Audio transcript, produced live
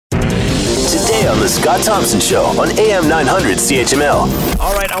Today on The Scott Thompson Show on AM 900 CHML.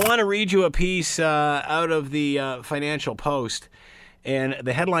 All right, I want to read you a piece out of the Financial Post. And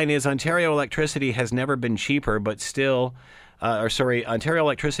the headline is, Ontario electricity has never been cheaper, Ontario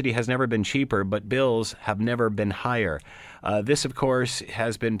electricity has never been cheaper, but bills have never been higher. This, of course,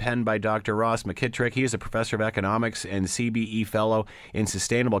 has been penned by Dr. Ross McKittrick. He is a professor of economics and CBE fellow in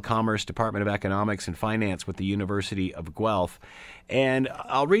Sustainable Commerce, Department of Economics and Finance with the University of Guelph. And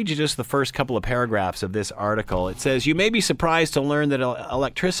I'll read you just the first couple of paragraphs of this article. It says, you may be surprised to learn that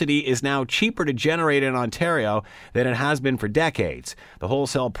electricity is now cheaper to generate in Ontario than it has been for decades. The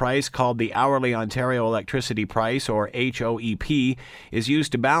wholesale price, called the Hourly Ontario Electricity Price, or HOEP, is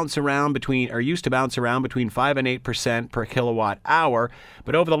used to bounce around between 5 and 8% per kilowatt hour.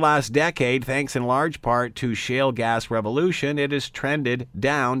 But over the last decade, thanks in large part to shale gas revolution, it has trended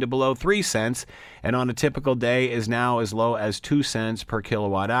down to below 3 cents, and on a typical day is now as low as 2 cents per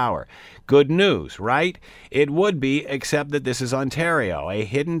kilowatt hour. Good news, right? It would be, except that this is Ontario. A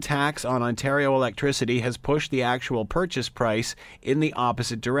hidden tax on Ontario electricity has pushed the actual purchase price in the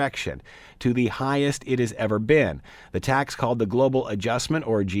opposite direction, to the highest it has ever been. The tax, called the Global Adjustment,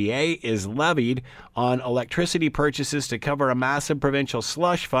 or GA, is levied on electricity purchases to cover a massive provincial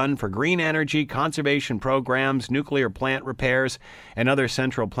slush fund for green energy, conservation programs, nuclear plant repairs, and other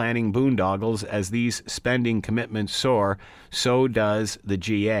central planning boondoggles. As these spending commitments soar, so does the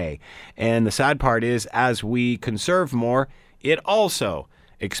GA. And the sad part is, as we conserve more, it also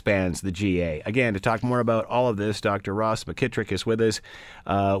expands the GA. Again, to talk more about all of this, Dr. Ross McKittrick is with us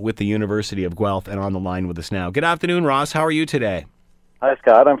with the University of Guelph and on the line with us now. Good afternoon, Ross. How are you today? Hi,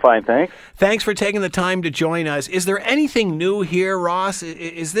 Scott. I'm fine, thanks. Thanks for taking the time to join us. Is there anything new here, Ross?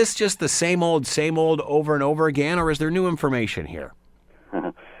 Is this just the same old over and over again, or is there new information here?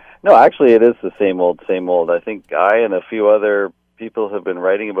 No, actually, it is the same old. I think I and a few other people have been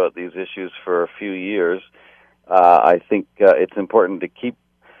writing about these issues for a few years. I think it's important to keep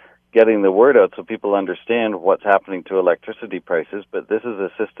getting the word out so people understand what's happening to electricity prices, but this is a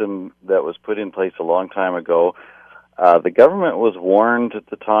system that was put in place a long time ago. The government was warned at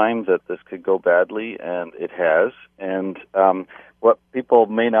the time that this could go badly, and it has. And what people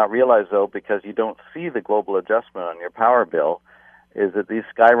may not realize, though, because you don't see the global adjustment on your power bill, is that these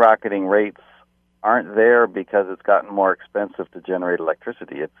skyrocketing rates aren't there because it's gotten more expensive to generate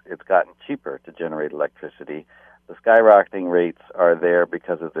electricity. It's gotten cheaper to generate electricity. The skyrocketing rates are there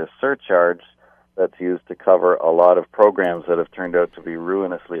because of this surcharge that's used to cover a lot of programs that have turned out to be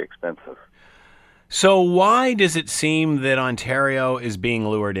ruinously expensive. So why does it seem that Ontario is being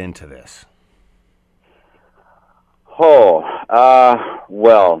lured into this? Why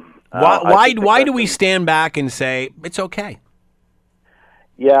do we stand back and say it's okay?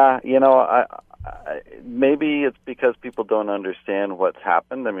 Yeah, maybe it's because people don't understand what's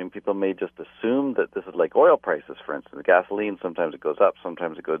happened. I mean, people may just assume that this is like oil prices, for instance. Gasoline, sometimes it goes up,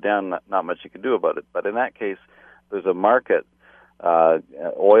 sometimes it goes down. Not much you can do about it. But in that case, there's a market.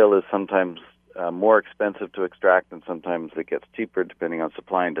 Oil is sometimes more expensive to extract, and sometimes it gets cheaper depending on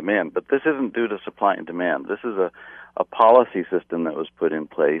supply and demand. But this isn't due to supply and demand. This is a policy system that was put in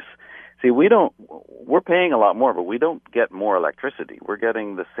place. See, we're paying a lot more, but we don't get more electricity. We're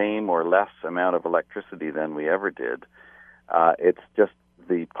getting the same or less amount of electricity than we ever did. It's just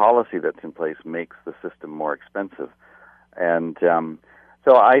the policy that's in place makes the system more expensive. And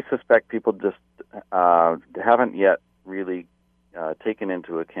so I suspect people just haven't yet really taken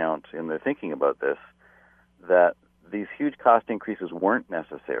into account in their thinking about this that these huge cost increases weren't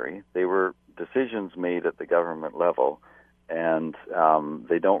necessary. They were decisions made at the government level, and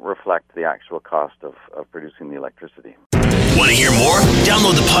they don't reflect the actual cost of producing the electricity. Want to hear more?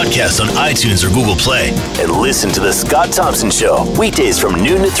 Download the podcast on iTunes or Google Play and listen to The Scott Thompson Show weekdays from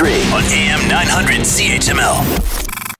noon to 3 on AM 900 CHML.